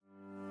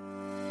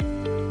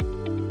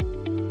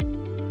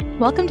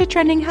Welcome to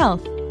Trending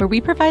Health, where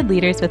we provide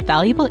leaders with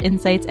valuable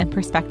insights and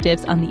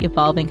perspectives on the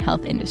evolving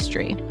health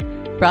industry.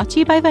 Brought to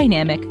you by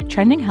Vynamic,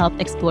 Trending Health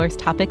explores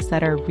topics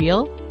that are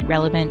real,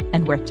 relevant,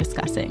 and worth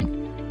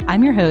discussing.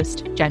 I'm your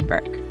host, Jen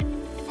Burke.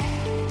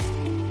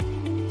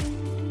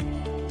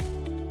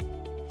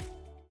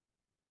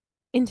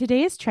 In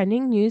today's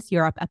Trending News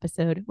Europe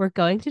episode, we're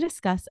going to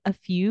discuss a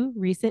few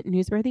recent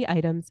newsworthy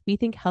items we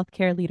think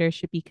healthcare leaders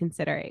should be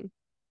considering.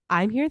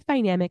 I'm here with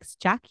Vynamic's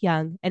Jack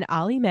Young and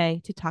Ollie May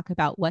to talk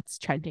about what's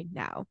trending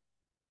now.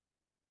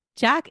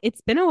 Jack, it's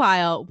been a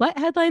while. What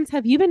headlines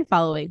have you been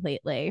following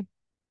lately?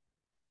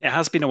 It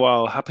has been a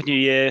while. Happy New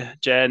Year,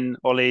 Jen,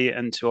 Ollie,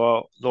 and to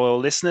our loyal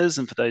listeners,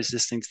 and for those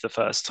listening to the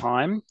first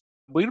time.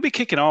 We're going to be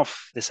kicking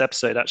off this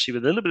episode actually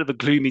with a little bit of a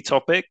gloomy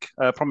topic.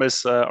 I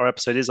promise our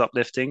episode is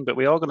uplifting, but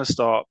we are going to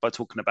start by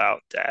talking about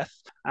death.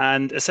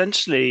 And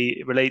essentially,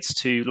 it relates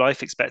to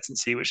life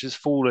expectancy, which has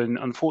fallen,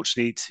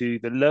 unfortunately, to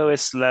the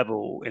lowest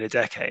level in a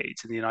decade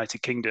in the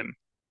United Kingdom.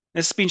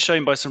 This has been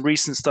shown by some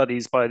recent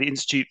studies by the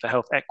Institute for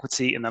Health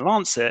Equity in the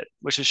Lancet,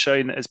 which has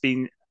shown that there's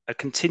been a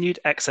continued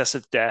excess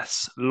of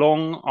deaths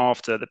long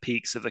after the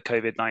peaks of the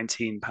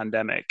COVID-19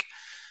 pandemic.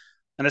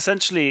 And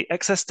essentially,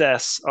 excess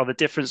deaths are the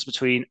difference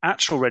between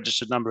actual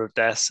registered number of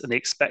deaths and the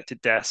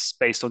expected deaths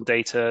based on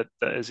data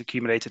that is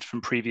accumulated from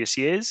previous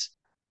years.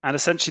 And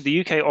essentially, the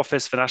UK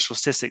Office for National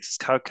Statistics has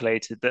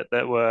calculated that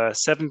there were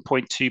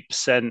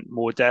 7.2%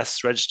 more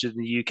deaths registered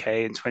in the UK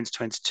in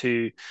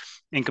 2022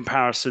 in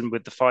comparison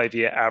with the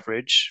 5-year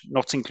average,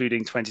 not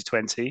including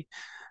 2020.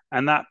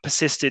 And that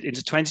persisted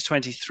into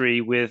 2023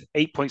 with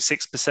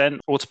 8.6%,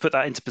 or to put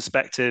that into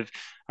perspective,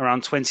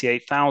 around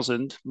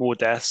 28,000 more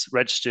deaths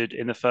registered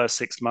in the first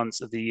 6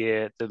 months of the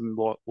year than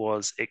what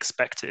was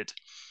expected.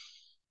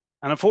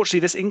 And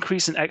unfortunately, this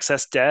increase in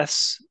excess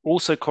deaths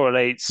also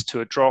correlates to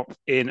a drop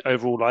in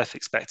overall life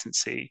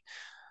expectancy.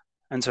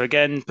 And so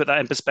again, put that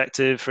in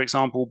perspective, for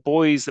example,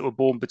 boys that were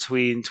born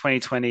between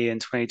 2020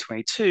 and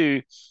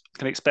 2022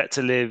 can expect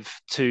to live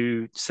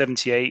to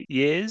 78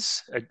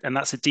 years. And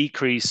that's a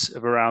decrease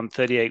of around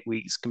 38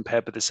 weeks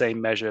compared with the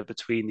same measure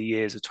between the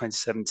years of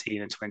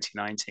 2017 and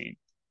 2019.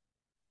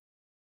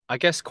 I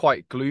guess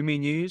quite gloomy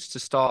news to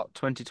start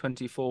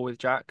 2024 with,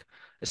 Jack,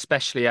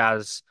 especially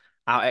as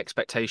our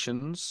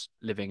expectations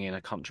living in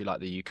a country like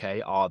the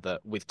UK are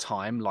that with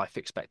time, life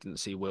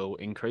expectancy will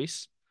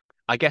increase.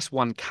 I guess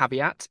one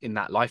caveat in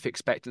that life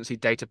expectancy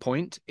data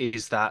point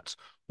is that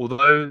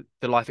although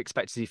the life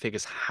expectancy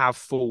figures have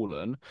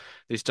fallen,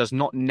 this does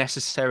not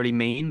necessarily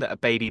mean that a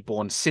baby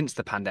born since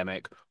the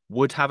pandemic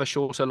would have a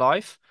shorter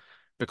life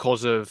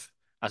because of,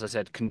 as I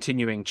said,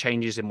 continuing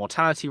changes in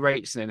mortality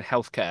rates and in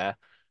healthcare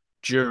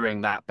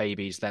during that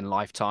baby's then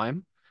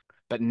lifetime.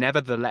 But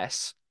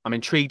nevertheless, I'm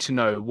intrigued to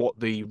know what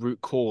the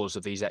root cause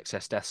of these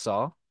excess deaths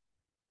are.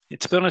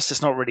 To be honest,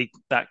 it's not really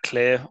that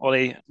clear,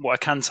 Ollie. What I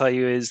can tell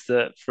you is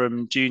that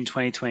from June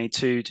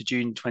 2022 to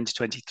June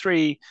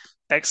 2023,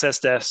 excess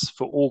deaths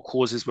for all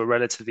causes were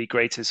relatively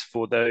greatest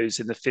for those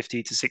in the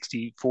 50 to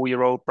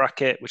 64-year-old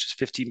bracket, which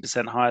is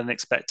 15% higher than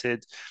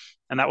expected.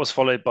 And that was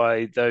followed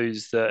by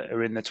those that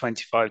are in the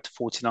 25 to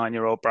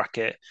 49-year-old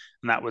bracket,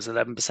 and that was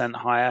 11%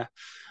 higher.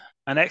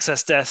 And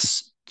excess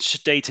deaths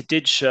data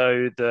did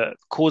show that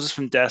causes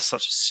from death,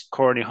 such as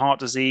coronary heart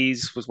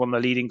disease, was one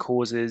of the leading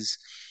causes.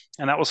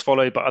 And that was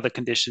followed by other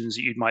conditions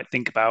that you might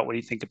think about when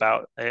you think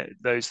about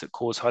those that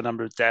cause high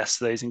number of deaths.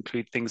 Those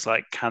include things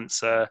like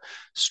cancer,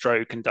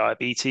 stroke, and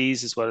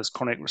diabetes, as well as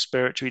chronic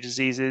respiratory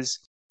diseases.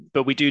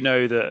 But we do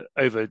know that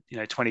over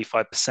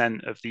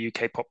 25% of the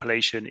UK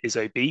population is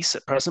obese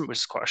at present, which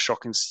is quite a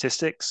shocking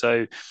statistic.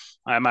 So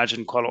I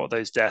imagine quite a lot of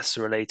those deaths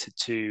are related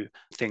to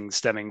things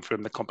stemming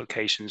from the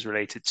complications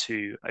related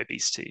to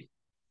obesity.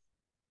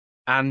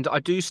 And I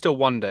do still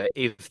wonder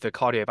if the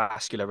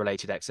cardiovascular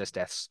related excess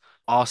deaths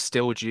are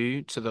still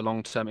due to the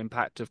long-term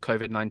impact of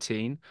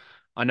COVID-19.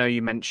 I know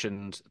you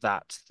mentioned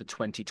that the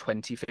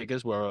 2020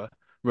 figures were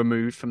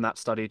removed from that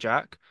study,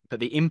 Jack, but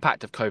the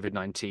impact of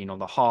COVID-19 on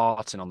the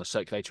heart and on the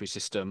circulatory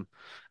system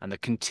and the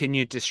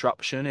continued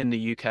disruption in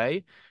the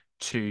UK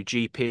to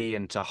GP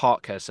and to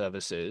heart care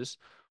services,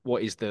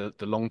 what is the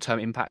long-term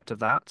impact of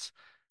that?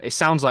 It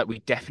sounds like we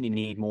definitely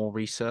need more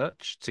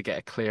research to get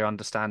a clear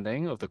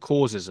understanding of the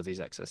causes of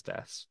these excess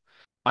deaths.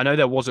 I know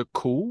there was a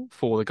call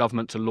for the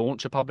government to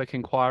launch a public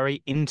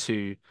inquiry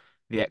into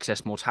the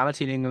excess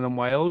mortality in England and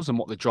Wales and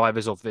what the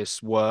drivers of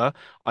this were.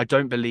 I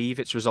don't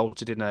believe it's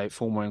resulted in a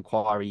formal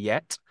inquiry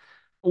yet.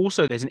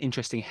 Also, there's an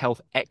interesting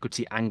health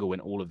equity angle in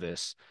all of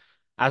this.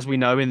 As we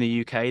know in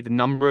the UK, the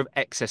number of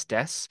excess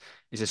deaths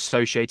is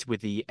associated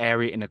with the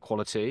area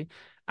inequality.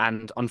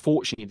 And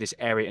unfortunately, this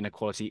area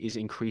inequality is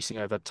increasing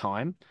over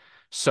time.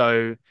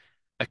 So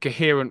a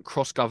coherent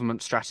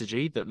cross-government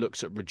strategy that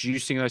looks at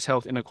reducing those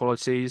health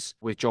inequalities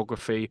with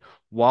geography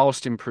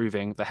whilst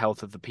improving the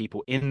health of the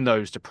people in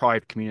those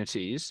deprived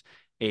communities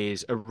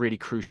is a really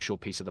crucial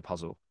piece of the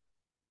puzzle.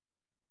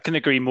 I can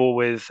agree more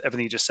with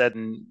everything you just said.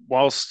 And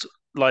whilst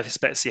life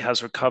expectancy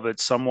has recovered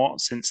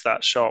somewhat since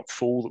that sharp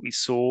fall that we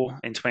saw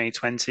in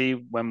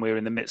 2020 when we were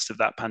in the midst of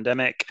that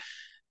pandemic,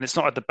 And it's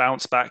not at the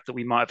bounce back that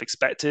we might have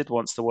expected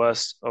once the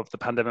worst of the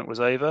pandemic was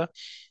over.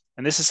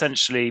 And this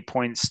essentially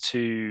points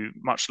to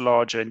much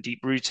larger and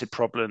deep-rooted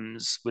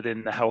problems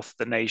within the health of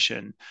the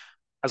nation,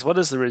 as well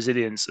as the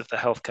resilience of the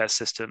healthcare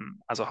system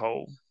as a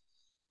whole.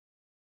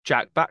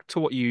 Jack, back to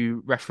what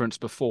you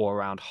referenced before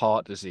around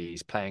heart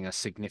disease playing a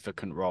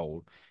significant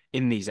role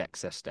in these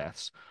excess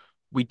deaths.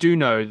 We do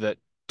know that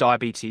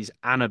diabetes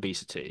and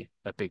obesity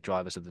are big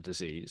drivers of the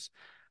disease.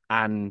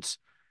 And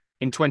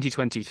in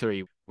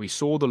 2023, we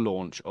saw the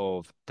launch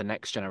of the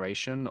next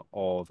generation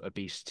of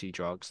obesity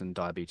drugs and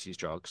diabetes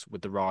drugs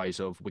with the rise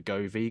of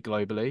Wegovy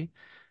globally.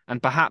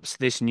 And perhaps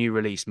this new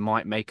release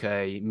might make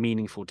a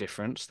meaningful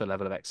difference to the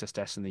level of excess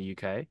deaths in the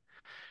UK.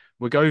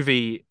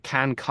 Wegovy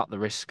can cut the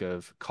risk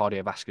of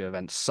cardiovascular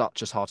events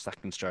such as heart attack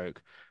and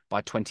stroke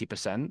by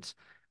 20%.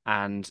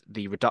 And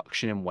the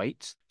reduction in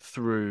weight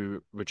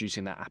through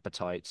reducing their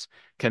appetites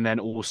can then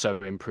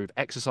also improve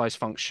exercise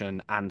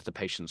function and the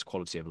patient's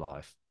quality of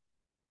life.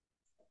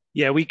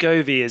 Yeah,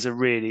 Wegovy is a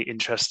really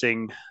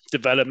interesting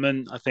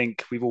development. I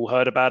think we've all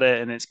heard about it,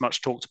 and it's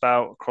much talked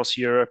about across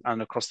Europe and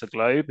across the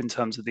globe in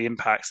terms of the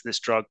impacts this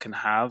drug can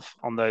have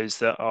on those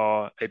that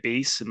are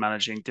obese and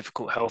managing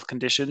difficult health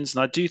conditions.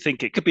 And I do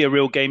think it could be a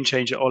real game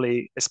changer,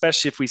 Ollie,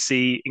 especially if we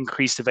see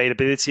increased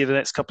availability over the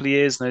next couple of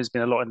years. And there's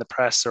been a lot in the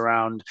press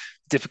around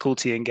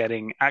difficulty in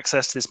getting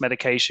access to this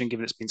medication,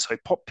 given it's been so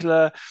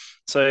popular.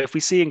 So if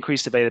we see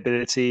increased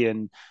availability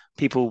and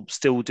people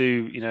still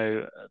do,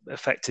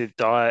 effective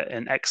diet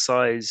and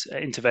exercise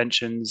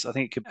interventions, I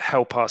think it could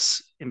help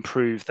us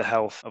improve the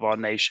health of our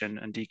nation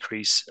and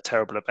decrease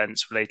terrible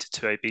events related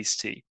to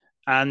obesity.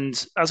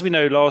 And as we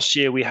know, last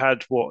year we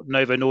had what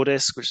Novo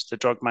Nordisk, which is the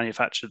drug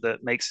manufacturer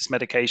that makes this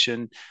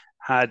medication,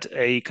 had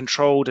a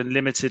controlled and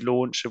limited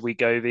launch of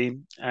Wegovy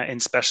in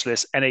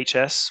specialist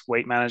NHS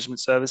weight management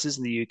services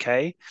in the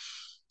UK.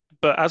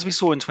 But as we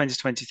saw in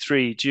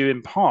 2023, due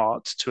in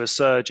part to a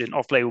surge in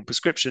off-label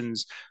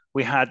prescriptions,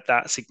 we had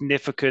that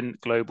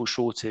significant global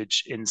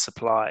shortage in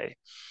supply.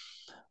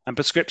 And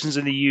prescriptions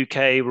in the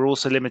UK were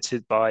also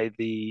limited by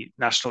the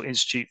National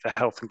Institute for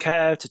Health and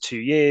Care to 2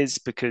 years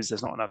because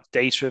there's not enough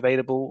data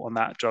available on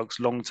that drug's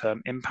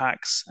long-term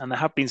impacts. And there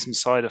have been some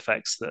side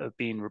effects that have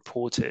been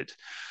reported.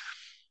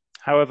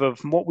 However,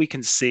 from what we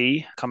can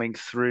see coming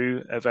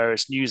through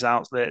various news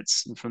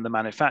outlets and from the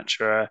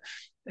manufacturer,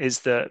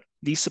 is that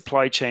these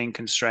supply chain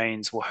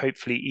constraints will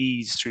hopefully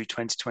ease through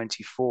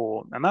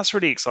 2024. And that's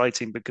really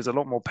exciting because a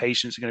lot more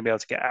patients are going to be able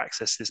to get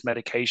access to this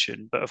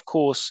medication. But of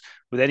course,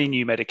 with any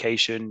new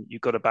medication, you've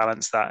got to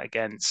balance that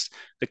against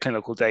the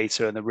clinical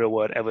data and the real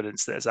world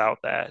evidence that is out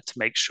there to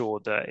make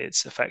sure that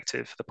it's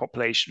effective for the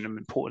population and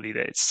importantly,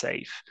 that it's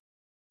safe.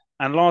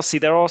 And lastly,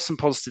 there are some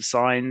positive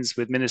signs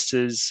with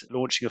ministers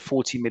launching a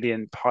 40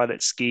 million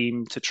pilot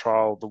scheme to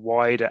trial the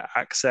wider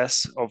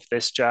access of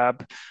this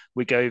jab,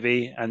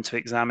 Wegovy, and to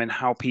examine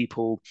how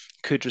people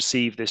could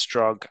receive this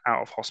drug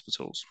out of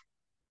hospitals.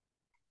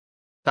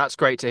 That's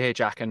great to hear,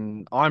 Jack.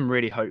 And I'm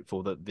really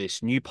hopeful that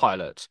this new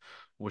pilot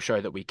will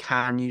show that we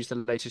can use the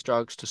latest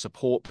drugs to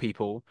support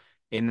people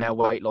in their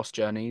weight loss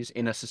journeys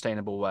in a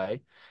sustainable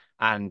way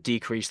and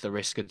decrease the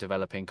risk of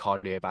developing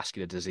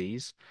cardiovascular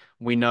disease.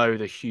 We know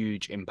the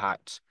huge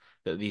impact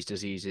that these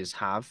diseases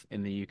have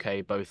in the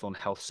UK, both on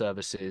health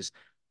services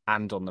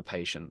and on the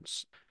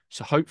patients.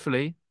 So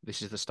hopefully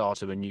this is the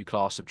start of a new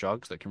class of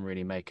drugs that can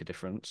really make a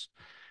difference.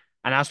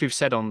 And as we've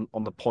said on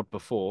the pod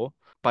before,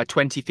 by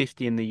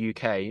 2050 in the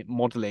UK,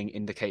 modelling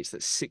indicates that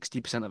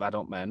 60% of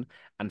adult men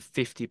and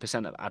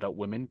 50% of adult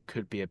women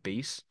could be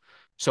obese.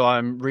 So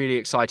I'm really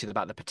excited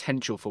about the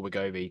potential for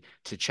Wegovy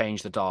to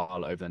change the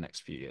dial over the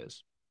next few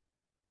years.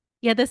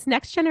 Yeah, this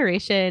next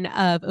generation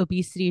of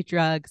obesity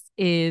drugs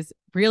is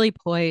really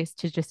poised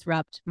to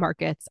disrupt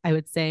markets, I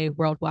would say,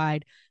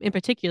 worldwide, in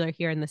particular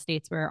here in the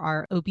States, where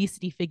our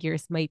obesity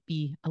figures might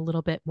be a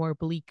little bit more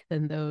bleak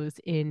than those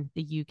in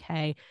the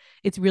UK.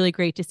 It's really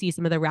great to see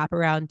some of the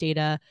wraparound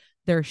data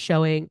they're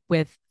showing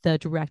with the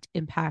direct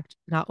impact,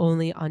 not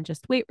only on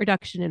just weight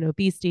reduction and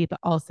obesity, but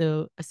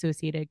also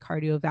associated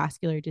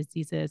cardiovascular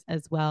diseases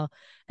as well.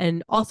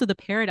 And also the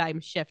paradigm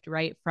shift,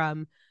 right,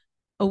 from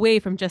away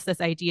from just this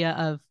idea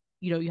of,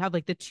 you have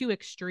like the two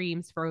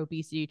extremes for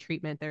obesity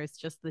treatment. There's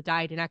just the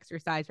diet and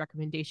exercise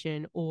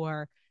recommendation,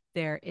 or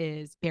there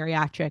is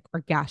bariatric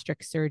or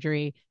gastric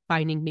surgery,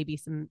 finding maybe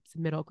some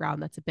middle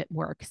ground that's a bit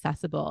more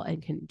accessible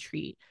and can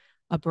treat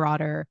a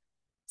broader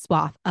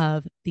swath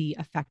of the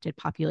affected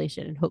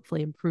population and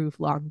hopefully improve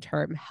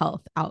long-term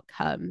health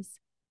outcomes.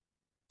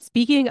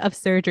 Speaking of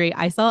surgery,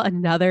 I saw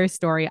another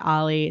story,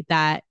 Ollie,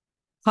 that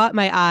caught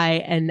my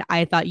eye and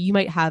I thought you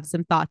might have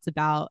some thoughts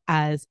about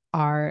as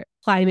our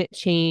climate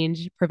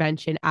change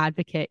prevention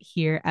advocate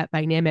here at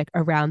Vynamic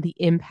around the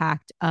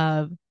impact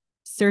of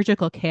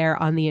surgical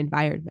care on the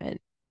environment.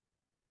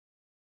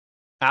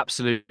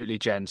 Absolutely,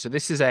 Jen. So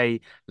this is a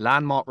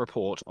landmark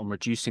report on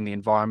reducing the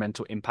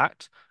environmental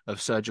impact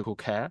of surgical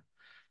care.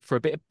 For a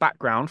bit of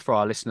background for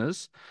our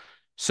listeners,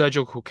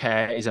 surgical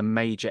care is a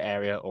major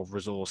area of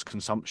resource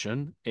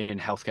consumption in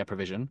healthcare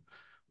provision,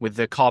 with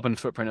the carbon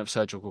footprint of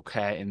surgical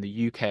care in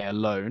the UK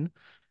alone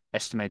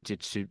estimated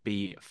to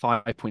be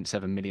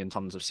 5.7 million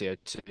tons of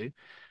CO2.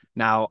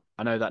 Now,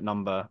 I know that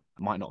number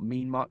might not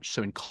mean much.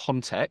 So in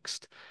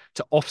context,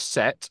 to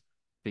offset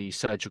the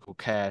surgical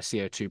care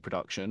CO2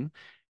 production,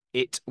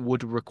 it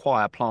would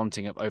require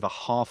planting of over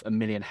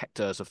 500,000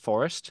 hectares of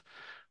forest,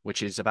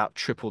 which is about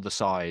triple the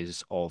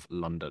size of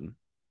London.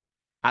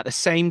 At the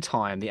same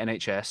time, the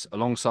NHS,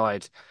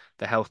 alongside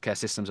the healthcare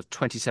systems of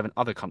 27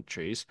 other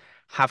countries,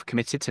 have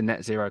committed to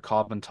net zero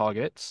carbon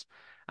targets.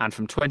 And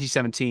from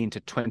 2017 to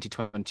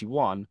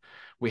 2021,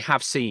 we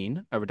have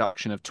seen a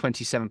reduction of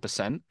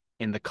 27%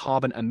 in the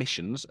carbon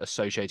emissions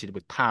associated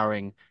with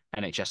powering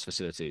NHS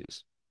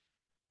facilities.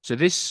 So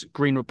this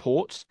green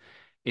report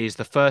is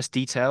the first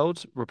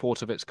detailed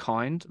report of its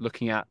kind,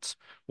 looking at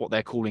what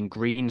they're calling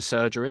green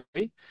surgery,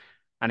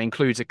 and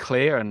includes a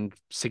clear and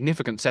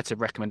significant set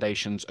of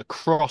recommendations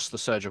across the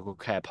surgical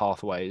care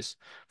pathways,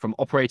 from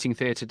operating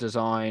theatre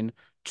design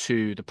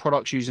to the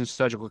products used in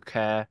surgical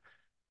care,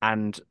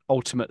 and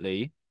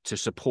ultimately to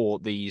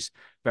support these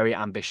very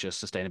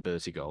ambitious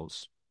sustainability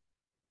goals.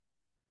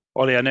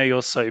 Ollie, I know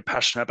you're so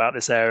passionate about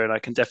this area, and I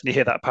can definitely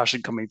hear that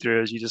passion coming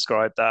through as you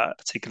describe that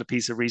particular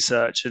piece of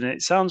research. And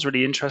it sounds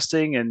really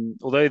interesting. And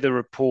although the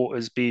report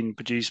has been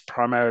produced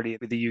primarily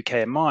with the UK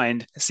in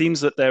mind, it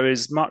seems that there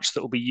is much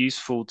that will be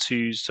useful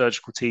to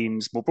surgical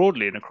teams more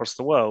broadly and across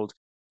the world.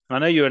 And I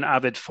know you're an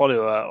avid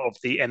follower of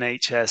the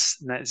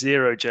NHS net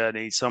zero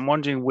journey. So I'm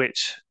wondering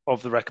which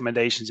of the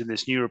recommendations in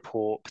this new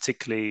report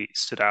particularly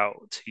stood out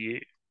to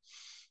you.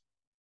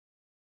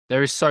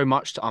 There is so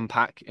much to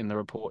unpack in the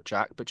report,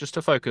 Jack, but just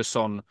to focus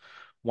on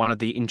one of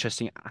the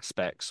interesting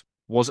aspects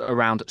was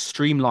around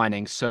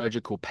streamlining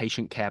surgical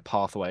patient care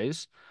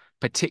pathways,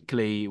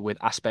 particularly with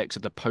aspects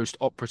of the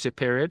post-operative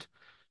period.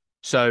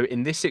 So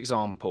in this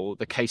example,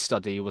 the case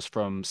study was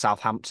from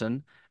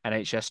Southampton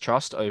NHS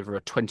Trust over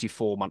a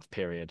 24-month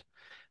period.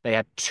 They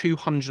had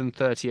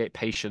 238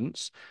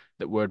 patients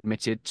that were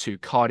admitted to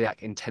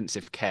cardiac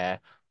intensive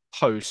care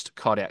post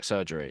cardiac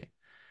surgery.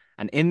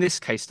 And in this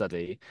case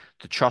study,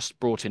 the trust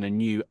brought in a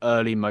new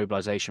early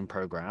mobilization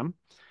program,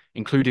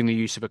 including the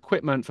use of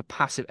equipment for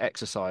passive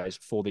exercise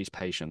for these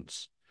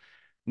patients.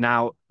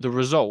 Now, the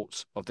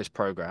result of this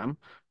program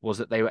was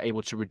that they were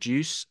able to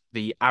reduce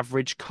the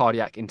average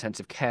cardiac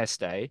intensive care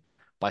stay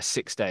by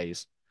 6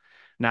 days.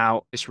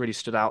 Now, this really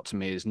stood out to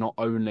me as not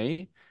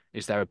only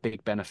is there a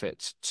big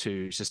benefit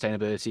to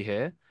sustainability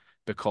here,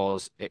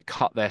 because it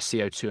cut their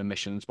CO2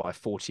 emissions by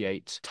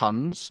 48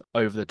 tons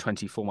over the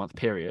 24-month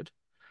period,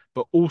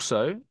 but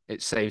also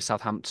it saves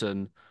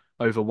Southampton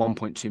over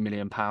 £1.2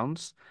 million.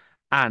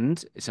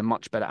 And it's a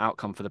much better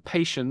outcome for the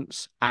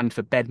patients and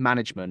for bed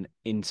management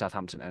in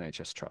Southampton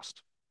NHS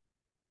Trust.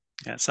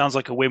 Yeah, it sounds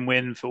like a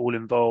win-win for all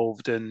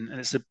involved, and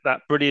it's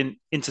that brilliant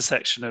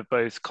intersection of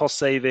both cost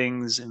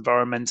savings,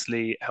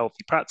 environmentally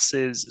healthy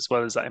practices, as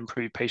well as that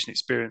improved patient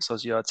experience,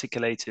 as you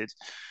articulated.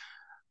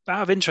 But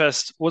out of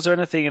interest, was there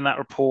anything in that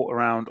report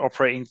around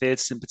operating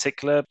theatres in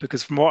particular?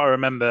 Because from what I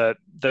remember,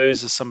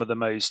 those are some of the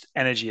most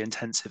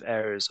energy-intensive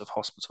areas of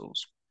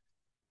hospitals.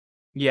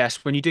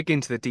 Yes, when you dig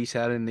into the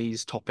detail in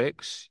these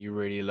topics, you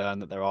really learn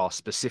that there are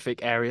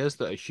specific areas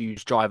that are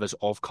huge drivers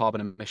of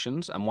carbon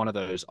emissions, and one of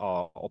those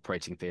are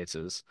operating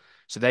theatres.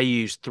 So they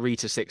use 3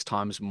 to 6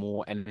 times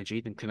more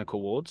energy than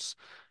clinical wards.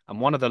 And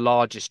one of the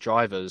largest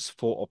drivers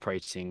for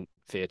operating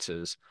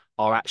theatres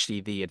are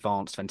actually the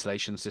advanced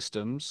ventilation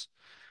systems.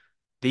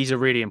 These are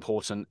really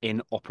important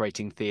in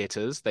operating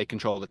theatres. They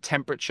control the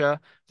temperature,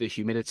 the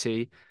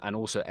humidity, and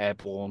also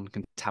airborne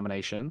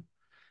contamination.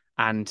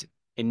 And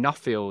in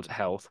Nuffield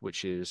Health,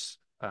 which is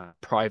a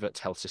private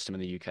health system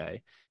in the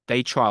UK,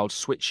 they trialed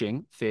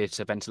switching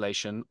theatre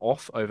ventilation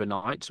off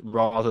overnight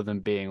rather than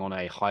being on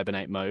a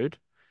hibernate mode.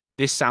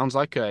 This sounds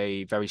like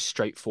a very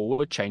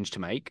straightforward change to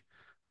make,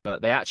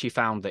 but they actually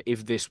found that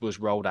if this was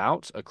rolled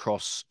out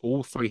across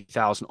all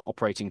 3,000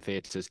 operating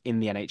theatres in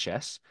the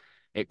NHS,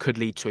 it could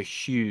lead to a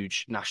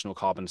huge national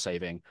carbon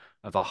saving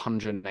of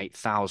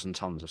 108,000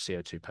 tonnes of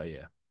CO2 per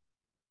year.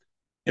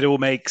 It all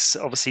makes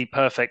obviously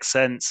perfect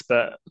sense,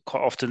 but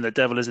quite often the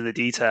devil is in the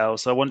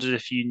details. So I wondered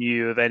if you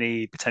knew of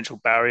any potential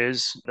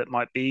barriers that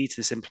might be to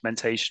this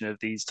implementation of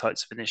these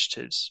types of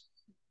initiatives.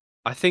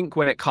 I think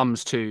when it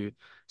comes to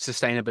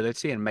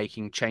sustainability and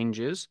making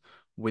changes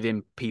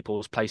within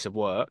people's place of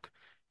work,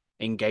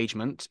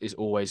 engagement is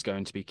always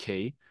going to be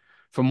key.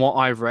 From what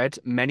I've read,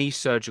 many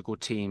surgical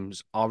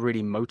teams are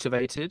really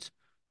motivated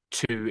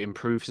to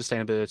improve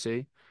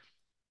sustainability.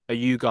 A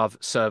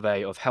YouGov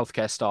survey of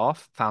healthcare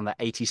staff found that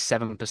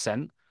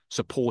 87%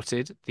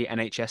 supported the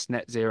NHS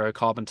net zero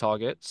carbon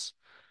targets.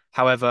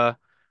 However,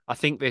 I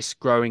think this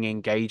growing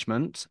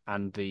engagement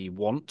and the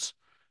want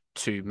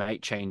to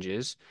make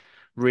changes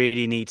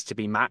really needs to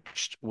be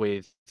matched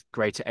with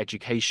greater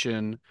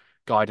education,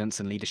 guidance,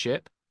 and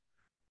leadership.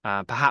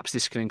 Perhaps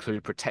this can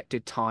include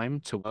protected time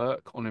to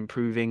work on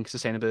improving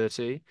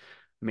sustainability.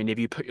 I mean, if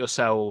you put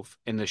yourself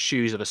in the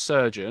shoes of a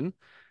surgeon,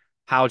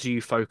 how do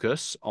you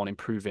focus on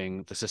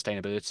improving the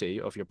sustainability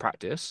of your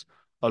practice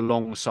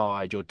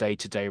alongside your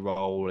day-to-day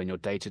role and your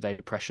day-to-day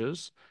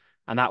pressures?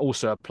 And that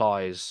also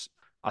applies,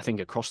 I think,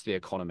 across the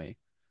economy.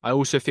 I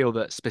also feel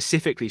that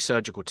specifically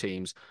surgical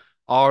teams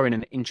are in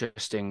an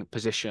interesting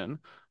position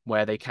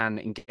where they can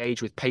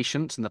engage with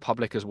patients and the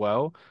public as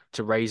well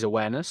to raise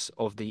awareness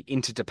of the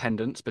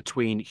interdependence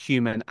between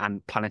human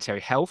and planetary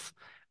health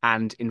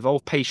and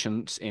involve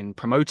patients in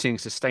promoting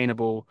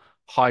sustainable,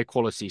 high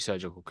quality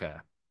surgical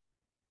care.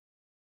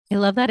 I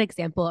love that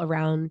example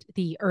around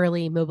the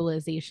early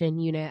mobilization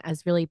unit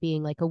as really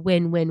being like a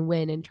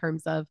win-win-win in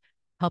terms of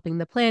helping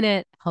the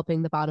planet,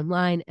 helping the bottom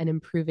line, and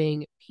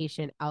improving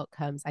patient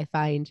outcomes. I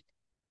find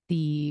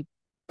the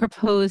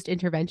proposed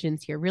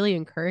interventions here really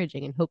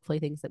encouraging and hopefully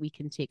things that we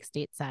can take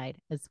stateside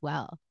as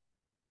well.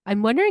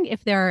 I'm wondering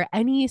if there are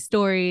any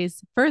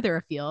stories further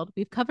afield.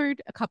 We've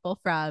covered a couple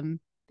from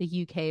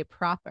the UK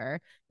proper,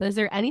 but is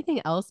there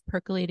anything else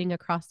percolating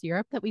across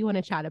Europe that we want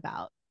to chat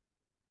about?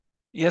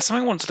 Yeah,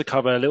 something I wanted to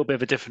cover a little bit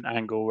of a different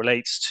angle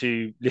relates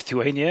to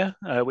Lithuania,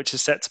 which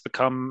is set to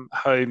become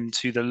home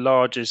to the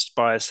largest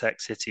biotech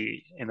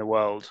city in the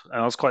world.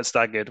 And I was quite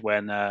staggered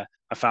when I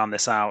found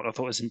this out. I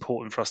thought it was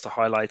important for us to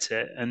highlight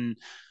it. And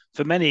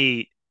for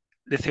many,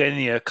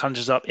 Lithuania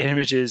conjures up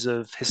images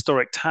of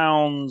historic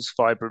towns,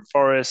 vibrant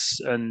forests,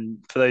 and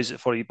for those that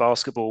follow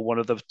basketball, one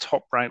of the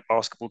top-ranked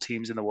basketball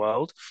teams in the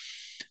world.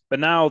 But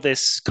now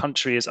this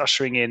country is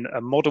ushering in a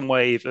modern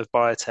wave of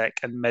biotech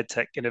and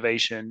medtech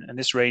innovation. And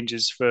this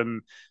ranges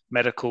from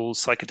medical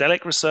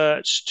psychedelic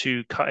research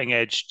to cutting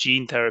edge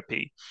gene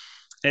therapy.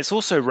 And it's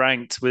also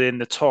ranked within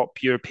the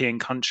top European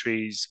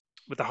countries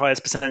with the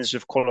highest percentage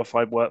of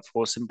qualified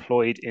workforce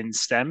employed in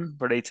STEM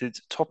related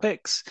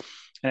topics.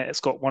 And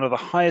it's got one of the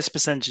highest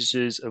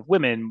percentages of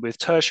women with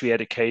tertiary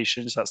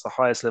education, so that's the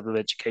highest level of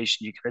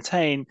education you can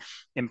attain,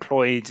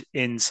 employed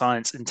in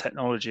science and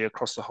technology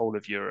across the whole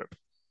of Europe.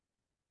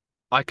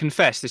 I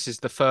confess this is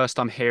the first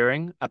I'm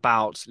hearing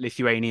about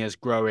Lithuania's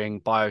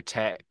growing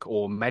biotech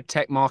or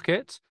medtech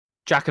market.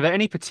 Jack, are there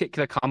any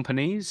particular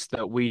companies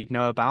that we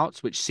know about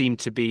which seem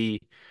to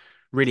be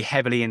really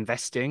heavily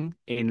investing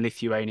in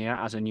Lithuania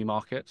as a new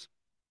market?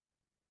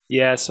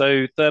 Yeah,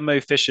 so Thermo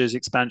Fisher's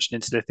expansion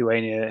into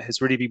Lithuania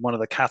has really been one of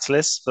the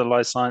catalysts for the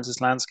life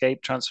sciences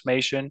landscape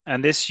transformation.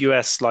 And this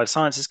US life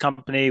sciences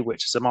company,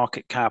 which is a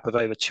market cap of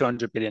over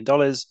 $200 billion,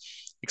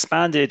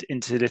 expanded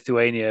into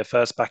Lithuania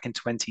first back in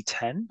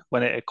 2010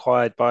 when it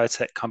acquired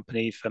biotech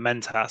company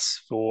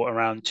Fermentas for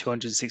around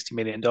 $260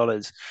 million.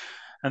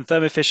 And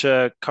Thermo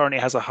Fisher currently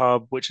has a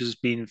hub which has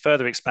been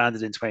further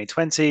expanded in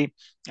 2020,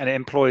 and it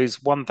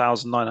employs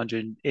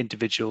 1,900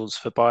 individuals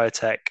for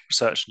biotech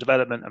research and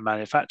development and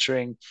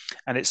manufacturing,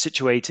 and it's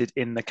situated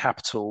in the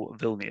capital,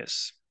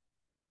 Vilnius.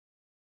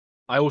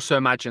 I also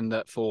imagine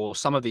that for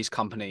some of these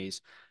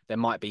companies, there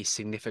might be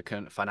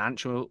significant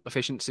financial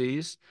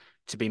efficiencies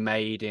to be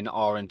made in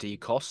R&D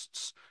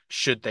costs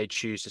should they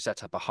choose to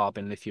set up a hub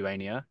in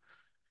Lithuania.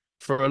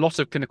 For a lot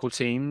of clinical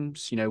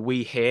teams,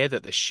 we hear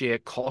that the sheer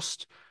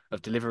cost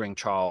of delivering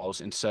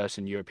trials in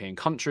certain European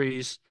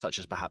countries, such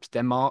as perhaps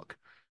Denmark,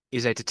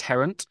 is a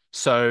deterrent.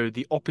 So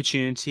the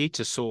opportunity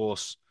to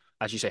source,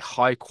 as you say,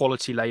 high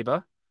quality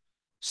labor,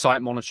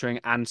 site monitoring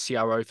and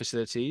CRO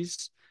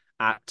facilities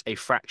at a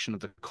fraction of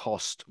the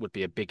cost would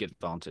be a big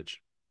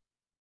advantage.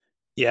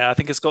 Yeah, I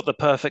think it's got the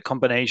perfect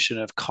combination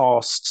of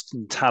cost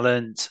and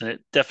talent, and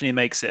it definitely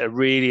makes it a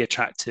really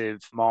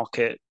attractive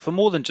market for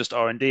more than just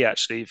R&D,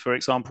 actually. For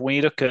example, when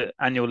you look at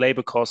annual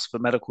labor costs for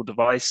medical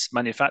device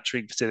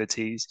manufacturing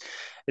facilities,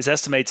 it's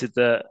estimated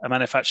that a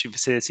manufacturing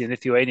facility in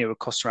Lithuania would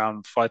cost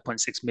around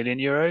 5.6 million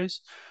euros,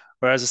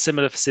 whereas a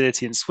similar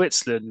facility in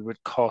Switzerland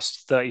would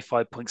cost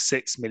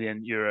 35.6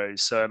 million euros.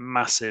 So a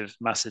massive,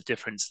 massive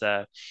difference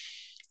there.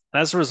 And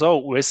as a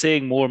result, we're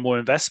seeing more and more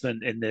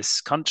investment in this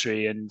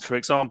country. And for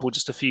example,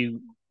 just a few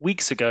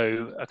weeks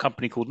ago, a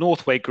company called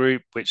Northway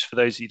Group, which for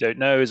those of you who don't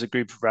know, is a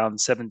group of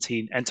around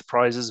 17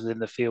 enterprises within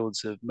the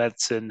fields of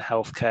medicine,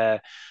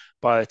 healthcare,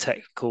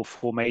 biotechnical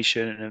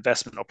formation and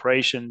investment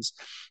operations,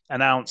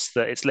 announced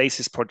that its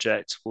latest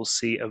project will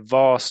see a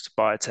vast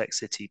biotech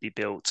city be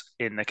built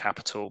in the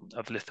capital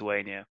of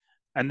Lithuania.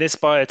 And this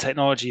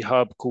biotechnology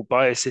hub called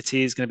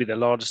BioCity is going to be the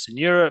largest in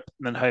Europe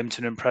and then home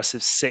to an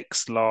impressive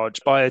 6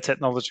 large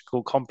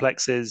biotechnological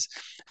complexes,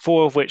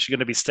 4 of which are going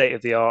to be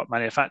state-of-the-art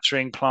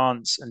manufacturing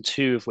plants and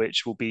 2 of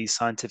which will be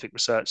scientific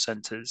research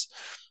centers.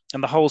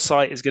 And the whole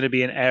site is going to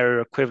be an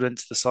area equivalent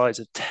to the size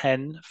of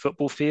 10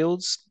 football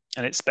fields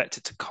and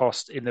expected to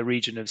cost in the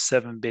region of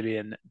 $7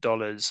 billion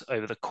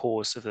over the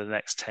course of the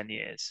next 10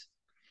 years.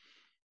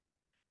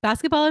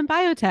 Basketball and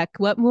biotech.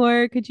 What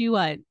more could you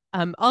want?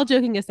 All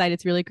joking aside,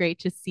 it's really great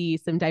to see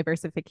some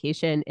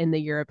diversification in the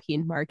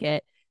European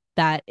market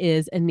that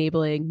is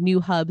enabling new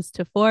hubs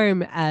to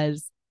form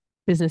as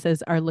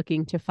businesses are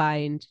looking to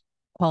find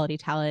quality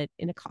talent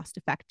in a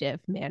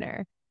cost-effective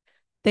manner.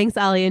 Thanks,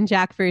 Ali and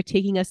Jack, for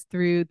taking us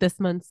through this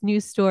month's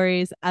news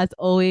stories. As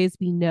always,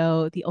 we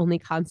know the only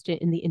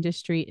constant in the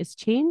industry is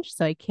change,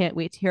 so I can't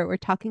wait to hear what we're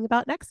talking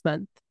about next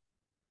month.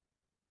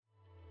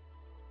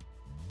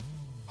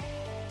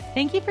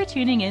 Thank you for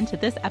tuning in to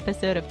this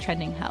episode of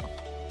Trending Health.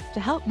 To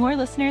help more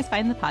listeners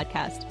find the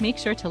podcast, make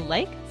sure to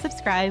like,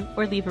 subscribe,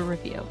 or leave a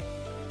review.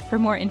 For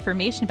more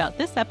information about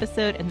this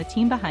episode and the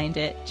team behind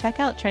it,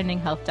 check out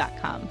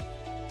trendinghealth.com.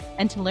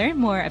 And to learn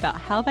more about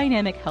how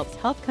Vynamic helps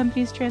health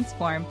companies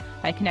transform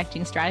by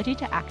connecting strategy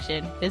to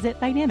action, visit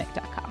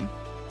vynamic.com.